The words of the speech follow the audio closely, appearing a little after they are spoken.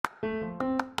Hi,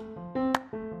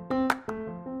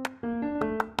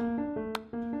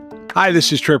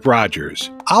 this is Tripp Rogers.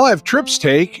 I'll have Tripp's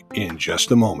take in just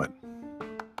a moment.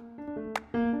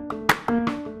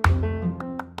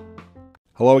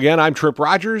 Hello again, I'm Tripp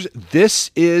Rogers.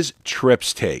 This is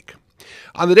Tripp's Take.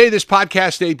 On the day this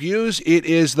podcast debuts, it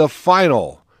is the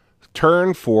final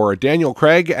turn for Daniel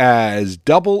Craig as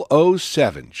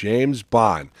 007, James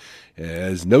Bond,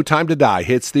 as No Time to Die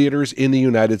hits theaters in the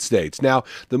United States. Now,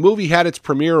 the movie had its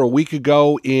premiere a week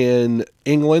ago in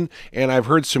England, and I've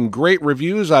heard some great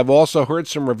reviews. I've also heard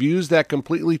some reviews that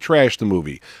completely trash the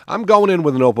movie. I'm going in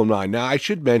with an open mind. Now, I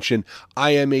should mention,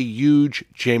 I am a huge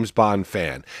James Bond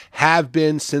fan. Have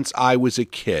been since I was a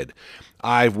kid.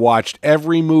 I've watched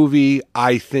every movie.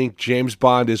 I think James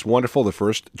Bond is wonderful. The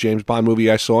first James Bond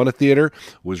movie I saw in a theater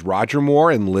was Roger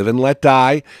Moore and Live and Let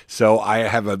Die. So I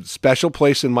have a special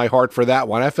place in my heart for that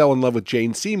one. I fell in love with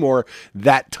Jane Seymour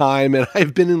that time, and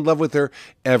I've been in love with her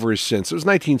ever since. It was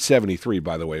 1973,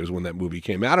 by the way, was when that movie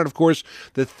came out. And of course,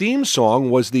 the theme song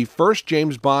was the first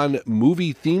James Bond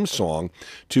movie theme song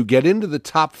to get into the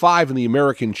top 5 in the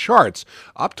American charts.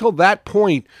 Up till that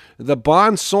point, the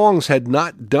Bond songs had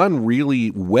not done really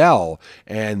well,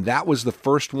 and that was the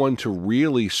first one to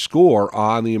really score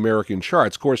on the American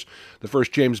charts. Of course, the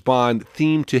first James Bond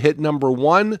theme to hit number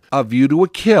 1, A View to a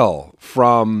Kill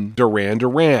from Duran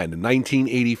Duran in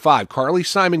 1985. Carly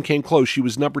Simon came close. She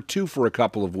was number 2 for a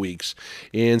couple of weeks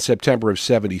in September of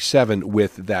 77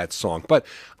 with that song. But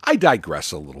I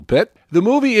digress a little bit. The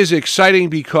movie is exciting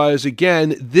because,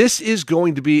 again, this is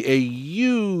going to be a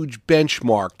huge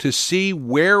benchmark to see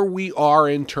where we are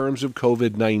in terms of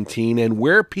COVID-19 and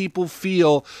where people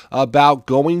feel about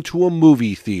going to a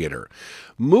movie theater.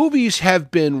 Movies have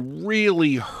been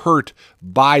really hurt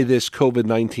by this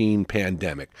COVID-19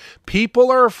 pandemic.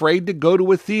 People are afraid to go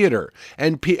to a theater,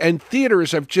 and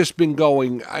theaters have just been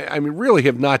going, really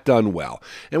have not done well.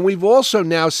 And we've also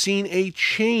now seen a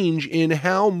change in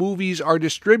how movies are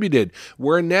distributed,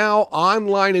 where now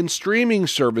online and streaming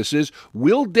services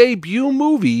will debut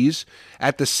movies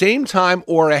at the same time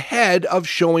or ahead of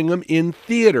showing them in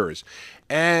theaters.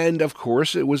 And, of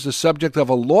course, it was the subject of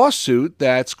a lawsuit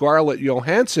that Scarlett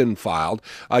Johansson filed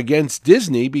against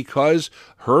Disney because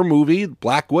her movie,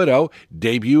 Black Widow,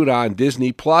 debuted on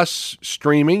Disney Plus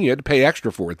streaming. You had to pay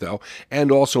extra for it, though, and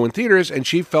also in theaters, and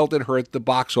she felt it hurt the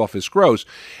box office gross.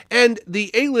 And the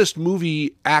A-list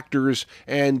movie actors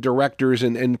and directors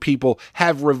and people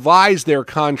have revised their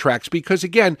contracts because,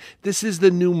 again, this is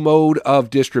the new mode of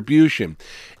distribution.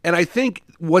 And I think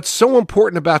what's so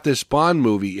important about this Bond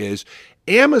movie is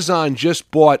Amazon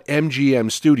just bought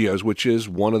MGM Studios, which is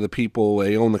one of the people,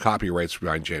 they own the copyrights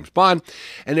behind James Bond,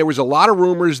 and there was a lot of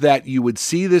rumors that you would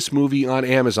see this movie on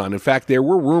Amazon. In fact, there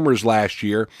were rumors last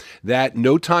year that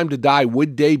No Time to Die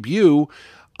would debut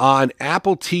on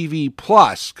Apple TV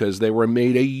Plus because they were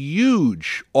made a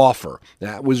huge offer.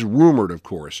 That was rumored, of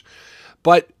course.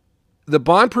 But the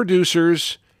Bond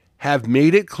producers have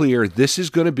made it clear this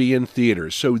is going to be in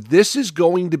theaters. So this is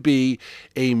going to be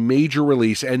a major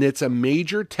release, and it's a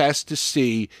major test to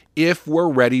see if we're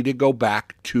ready to go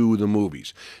back to the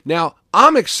movies. Now,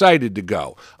 I'm excited to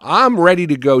go. I'm ready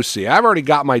to go see. I've already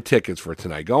got my tickets for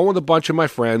tonight. Going with a bunch of my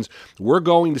friends. We're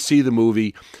going to see the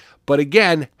movie. But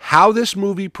again, how this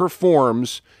movie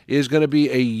performs is going to be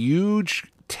a huge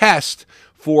test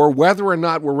for whether or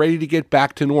not we're ready to get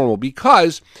back to normal,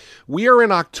 because we are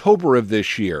in October of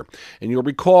this year. And you'll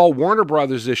recall Warner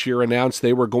Brothers this year announced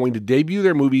they were going to debut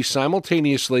their movies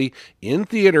simultaneously in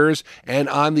theaters and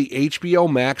on the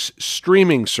HBO Max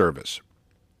streaming service.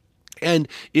 And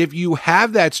if you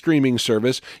have that streaming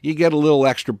service, you get a little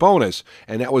extra bonus.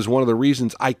 And that was one of the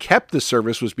reasons I kept the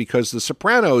service, was because The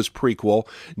Sopranos prequel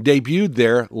debuted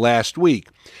there last week.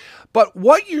 But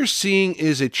what you're seeing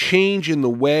is a change in the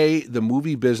way the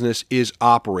movie business is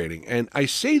operating. And I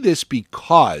say this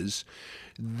because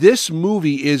this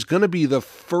movie is going to be the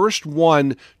first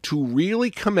one to really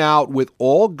come out with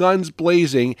all guns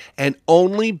blazing and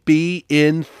only be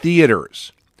in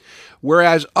theaters.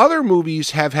 Whereas other movies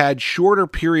have had shorter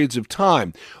periods of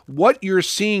time. What you're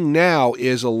seeing now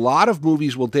is a lot of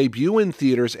movies will debut in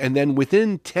theaters, and then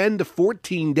within 10 to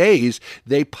 14 days,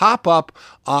 they pop up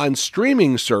on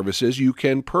streaming services. You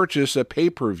can purchase a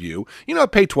pay-per-view,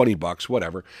 pay $20,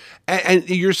 whatever. And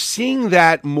you're seeing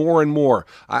that more and more.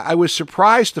 I was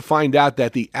surprised to find out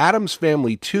that The Addams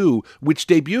Family 2, which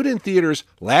debuted in theaters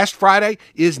last Friday,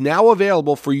 is now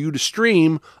available for you to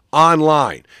stream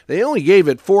online. They only gave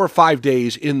it 4 or 5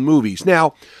 days in movies.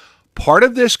 Now, Part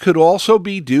of this could also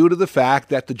be due to the fact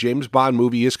that the James Bond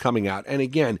movie is coming out. And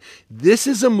again, this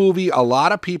is a movie a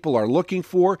lot of people are looking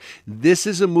for. This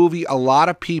is a movie a lot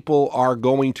of people are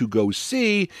going to go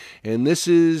see. And this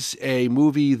is a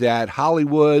movie that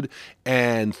Hollywood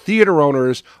and theater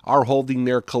owners are holding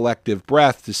their collective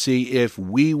breath to see if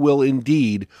we will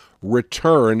indeed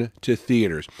return to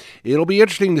theaters. It'll be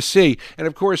interesting to see. And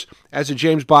of course, as a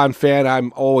James Bond fan,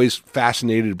 I'm always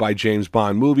fascinated by James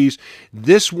Bond movies.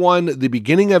 This one, the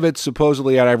beginning of it,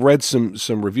 supposedly, and I've read some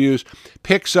reviews,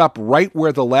 picks up right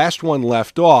where the last one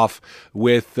left off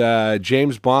with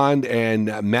James Bond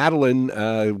and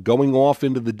Madeline going off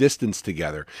into the distance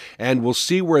together. And we'll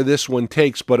see where this one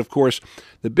takes. But of course,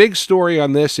 the big story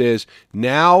on this is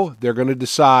now they're going to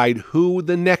decide who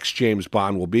the next James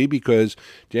Bond will be, because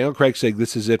Daniel Craig said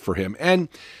this is it for him. And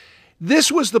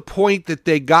this was the point that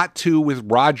they got to with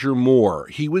Roger Moore.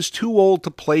 He was too old to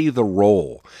play the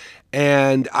role.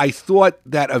 And I thought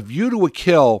that A View to a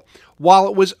Kill, while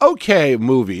it was okay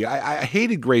movie, I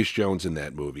hated Grace Jones in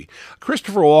that movie.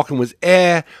 Christopher Walken was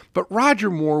but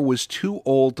Roger Moore was too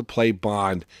old to play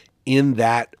Bond in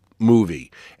that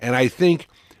movie. And I think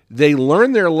they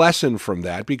learned their lesson from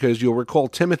that, because you'll recall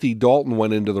Timothy Dalton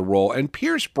went into the role, and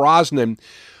Pierce Brosnan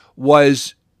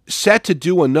was set to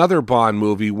do another Bond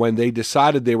movie when they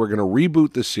decided they were going to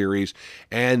reboot the series,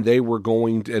 and they were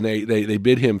going to, and they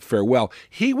bid him farewell.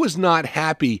 He was not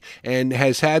happy and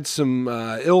has had some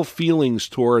ill feelings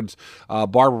towards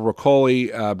Barbara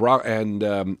Broccoli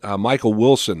and Michael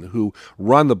Wilson, who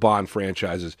run the Bond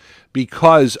franchises,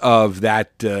 because of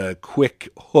that quick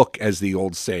hook, as the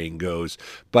old saying goes.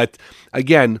 But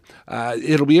again,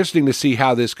 it'll be interesting to see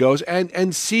how this goes,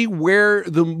 and see where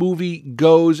the movie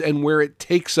goes and where it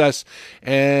takes us.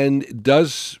 And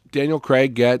does Daniel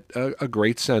Craig get a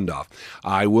great send-off?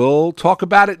 I will talk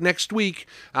about it next week.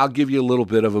 I'll give you a little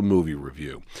bit of a movie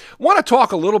review. I want to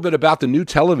talk a little bit about the new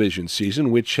television season,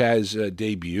 which has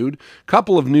debuted. A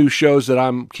couple of new shows that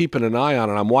I'm keeping an eye on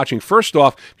and I'm watching. First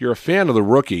off, if you're a fan of The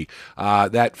Rookie,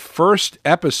 that first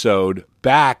episode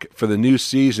back for the new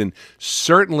season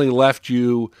certainly left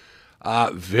you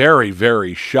very,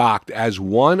 very shocked, as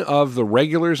one of the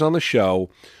regulars on the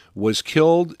show was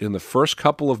killed in the first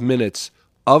couple of minutes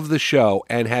of the show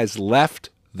and has left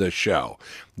the show.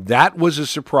 That was a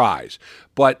surprise.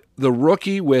 But The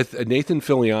Rookie with Nathan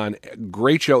Fillion,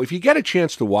 great show. If you get a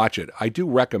chance to watch it, I do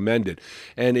recommend it.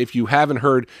 And if you haven't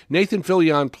heard, Nathan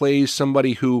Fillion plays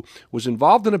somebody who was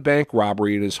involved in a bank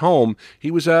robbery in his home.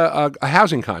 He was a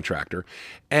housing contractor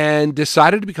and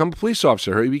decided to become a police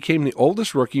officer. He became the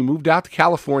oldest rookie, moved out to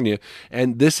California,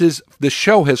 and the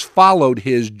show has followed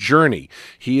his journey.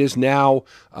 He is now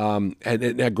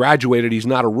graduated. He's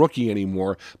not a rookie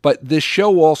anymore, but this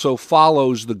show also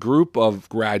follows the group of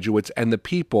graduates and the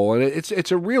people, and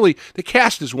it's a really, the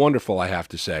cast is wonderful, I have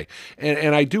to say,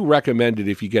 and I do recommend it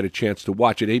if you get a chance to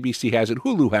watch it. ABC has it,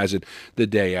 Hulu has it the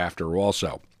day after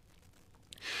also.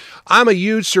 I'm a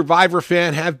huge Survivor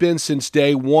fan, have been since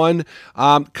day one.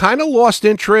 Kind of lost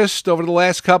interest over the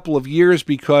last couple of years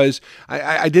because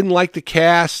I didn't like the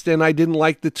cast, and I didn't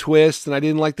like the twist, and I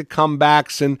didn't like the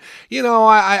comebacks. And, you know,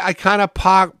 I kind of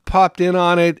popped in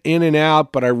on it, in and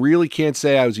out, but I really can't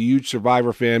say I was a huge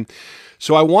Survivor fan.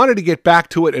 So I wanted to get back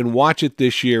to it and watch it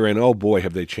this year, and oh boy,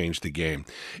 have they changed the game.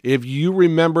 If you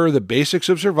remember the basics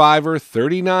of Survivor,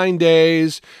 39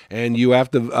 days, and you have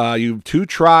you have 2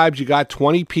 tribes, you got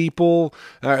 20 people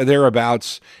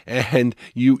thereabouts, and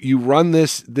you run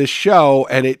this show,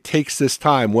 and it takes this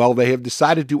time. Well, they have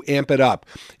decided to amp it up.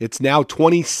 It's now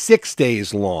 26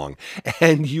 days long,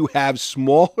 and you have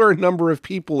smaller number of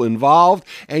people involved,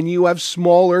 and you have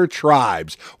smaller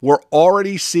tribes. We're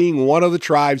already seeing one of the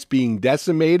tribes being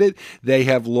decimated. They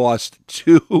have lost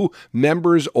 2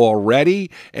 members already,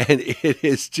 and it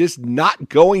is just not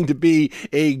going to be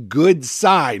a good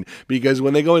sign, because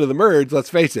when they go into the merge, let's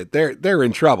face it, they're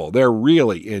in trouble. They're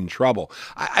really in trouble.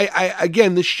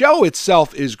 Again, the show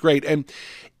itself is great, and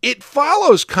it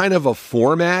follows kind of a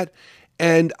format,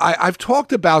 and I've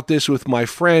talked about this with my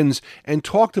friends and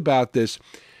talked about this.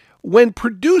 When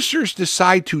producers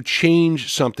decide to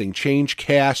change something, change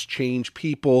cast, change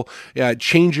people,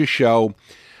 change a show,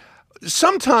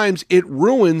 sometimes it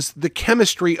ruins the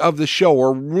chemistry of the show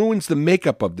or ruins the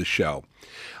makeup of the show.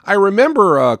 I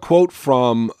remember a quote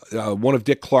from one of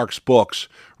Dick Clark's books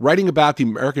writing about the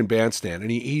American Bandstand, and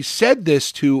he said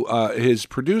this to his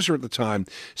producer at the time,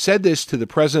 said this to the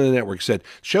president of the network, said,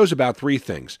 show's about 3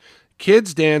 things: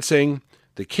 kids dancing,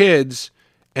 the kids,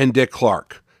 and Dick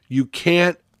Clark. You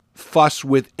can't fuss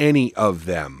with any of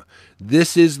them.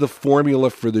 This is the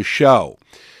formula for the show.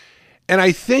 And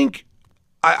I think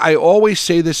I always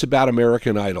say this about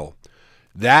American Idol.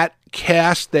 That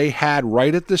cast they had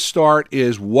right at the start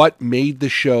is what made the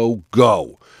show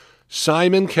go.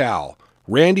 Simon Cowell,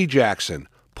 Randy Jackson,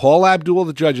 Paul Abdul at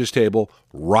the judges table,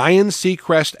 Ryan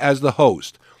Seacrest as the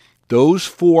host. Those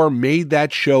four made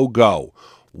that show go.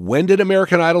 When did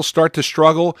American Idol start to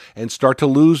struggle and start to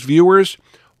lose viewers?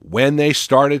 When they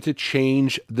started to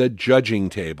change the judging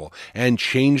table and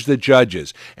change the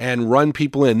judges and run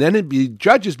people in. Then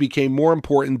judges became more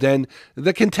important than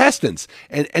the contestants.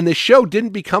 And the show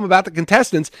didn't become about the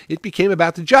contestants. It became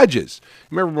about the judges.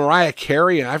 Remember Mariah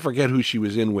Carey? And I forget who she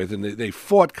was in with. And they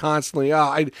fought constantly.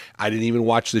 I didn't even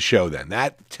watch the show then.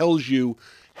 That tells you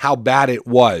how bad it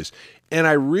was. And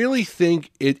I really think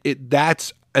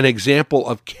that's an example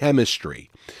of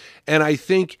chemistry. And I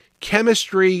think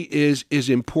chemistry is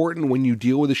important when you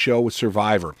deal with a show with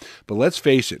Survivor. But let's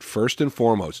face it, first and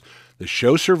foremost, the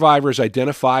show Survivor is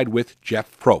identified with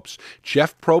Jeff Probst.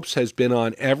 Jeff Probst has been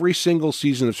on every single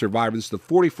season of Survivor. This is the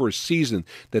 41st season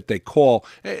that they call.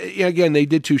 Again, they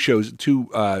did two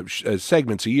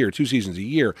segments a year, 2 seasons a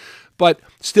year. But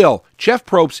still, Jeff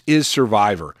Probst is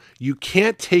Survivor. You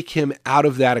can't take him out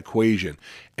of that equation.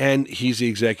 And he's the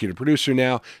executive producer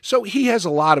now, so he has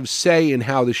a lot of say in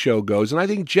how the show goes. And I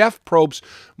think Jeff Probst,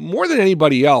 more than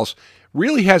anybody else,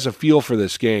 really has a feel for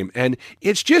this game, and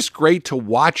it's just great to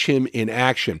watch him in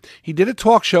action. He did a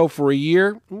talk show for a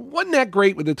year. Wasn't that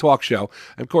great with the talk show?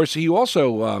 Of course, he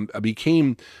also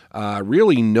became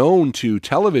really known to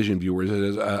television viewers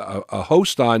as a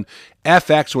host on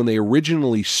FX when they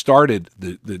originally started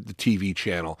the TV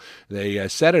channel. They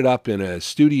set it up in a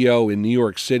studio in New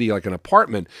York City, like an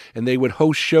apartment, and they would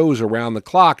host shows around the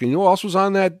clock. And you know who else was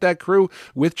on that crew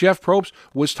with Jeff Probst?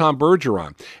 Was Tom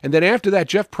Bergeron. And then after that,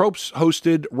 Jeff Probst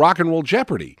hosted Rock and Roll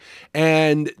Jeopardy.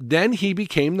 And then he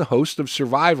became the host of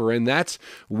Survivor, and that's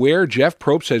where Jeff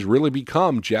Probst has really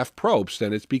become Jeff Probst,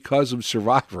 and it's because of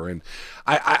Survivor. And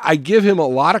I give him a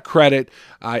lot of credit.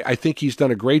 I think he's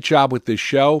done a great job with this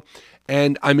show.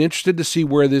 And I'm interested to see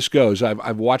where this goes.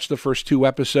 I've watched the first 2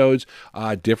 episodes,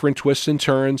 different twists and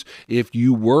turns. If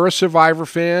you were a Survivor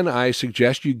fan, I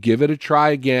suggest you give it a try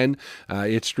again.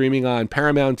 It's streaming on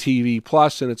Paramount TV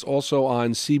Plus, and it's also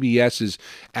on CBS's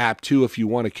app, too, if you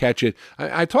want to catch it.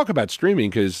 I talk about streaming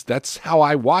because that's how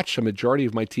I watch a majority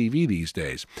of my TV these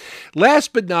days.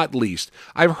 Last but not least,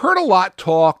 I've heard a lot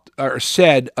talked or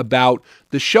said about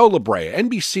the show La Brea.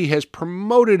 NBC has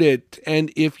promoted it,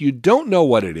 and if you don't know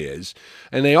what it is,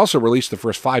 and they also released the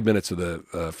first 5 minutes of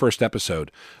the first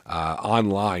episode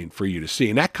online for you to see,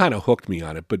 and that kind of hooked me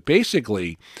on it. But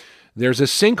basically, there's a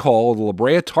sinkhole, the La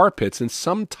Brea tar pits, and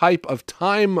some type of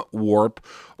time warp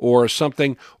or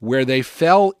something where they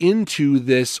fell into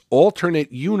this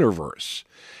alternate universe.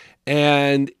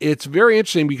 And it's very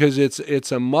interesting because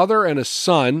it's a mother and a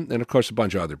son, and of course a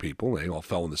bunch of other people. They all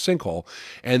fell in the sinkhole.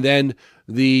 And then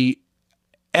the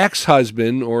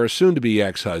ex-husband or a soon-to-be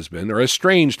ex-husband or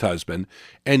estranged husband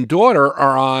and daughter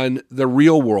are on the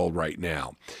real world right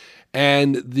now.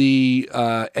 And the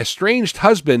estranged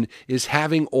husband is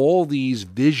having all these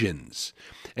visions.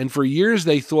 And for years,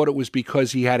 they thought it was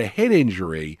because he had a head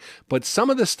injury. But some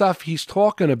of the stuff he's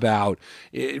talking about,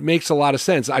 it makes a lot of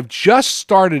sense. I've just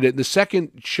started it. The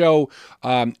second show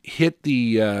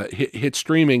hit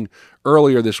streaming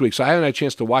earlier this week, so I haven't had a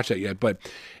chance to watch that yet. But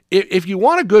if you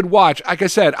want a good watch, like I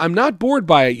said, I'm not bored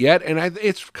by it yet, and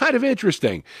it's kind of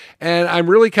interesting. And I'm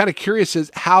really kind of curious as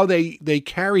how they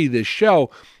carry this show.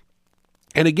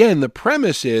 And again, the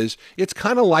premise is it's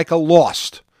kind of like a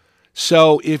Lost.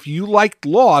 So if you liked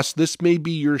Lost, this may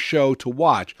be your show to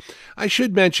watch. I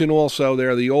should mention also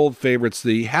there are the old favorites,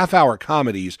 the half-hour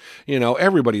comedies. You know,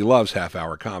 everybody loves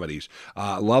half-hour comedies.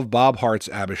 Love Bob Hart's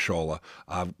Abishola.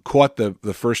 Caught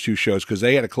the first 2 shows because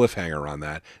they had a cliffhanger on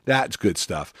that. That's good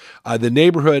stuff. The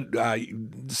Neighborhood,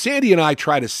 Sandy and I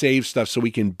try to save stuff so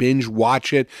we can binge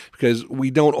watch it because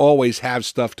we don't always have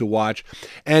stuff to watch.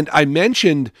 And I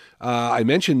mentioned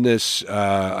this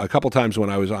a couple times when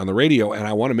I was on the radio, and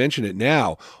I want to mention it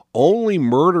now. Only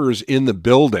Murders in the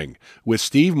Building with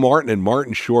Steve Martin and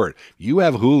Martin Short. You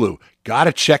have Hulu. Got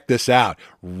to check this out.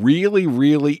 Really,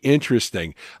 really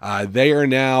interesting. They are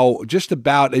now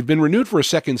they've been renewed for a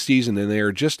second season, and they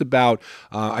are just about,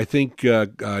 I think,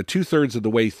 2/3 of the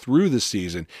way through the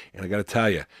season. And I got to tell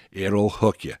you, it'll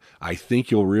hook you. I think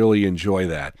you'll really enjoy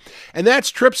that. And that's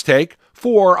Tripp's Take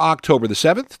for October the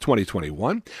 7th,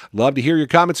 2021. Love to hear your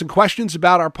comments and questions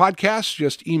about our podcast.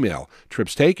 Just email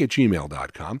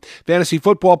trippstake@gmail.com. Fantasy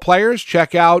football players,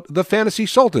 check out The Fantasy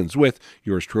Sultans with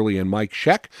yours truly and Mike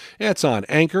Scheck. It's on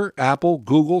Anchor, Apple,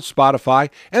 Google, Spotify,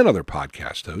 and other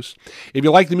podcast hosts. If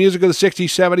you like the music of the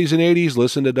 60s, 70s, and 80s,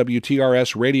 listen to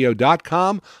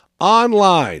WTRSradio.com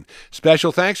online.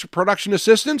 Special thanks for production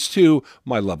assistance to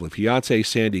my lovely fiancée,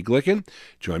 Sandy Glicken.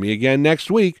 Join me again next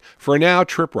week. For now,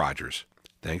 Tripp Rogers.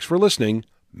 Thanks for listening.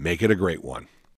 Make it a great one.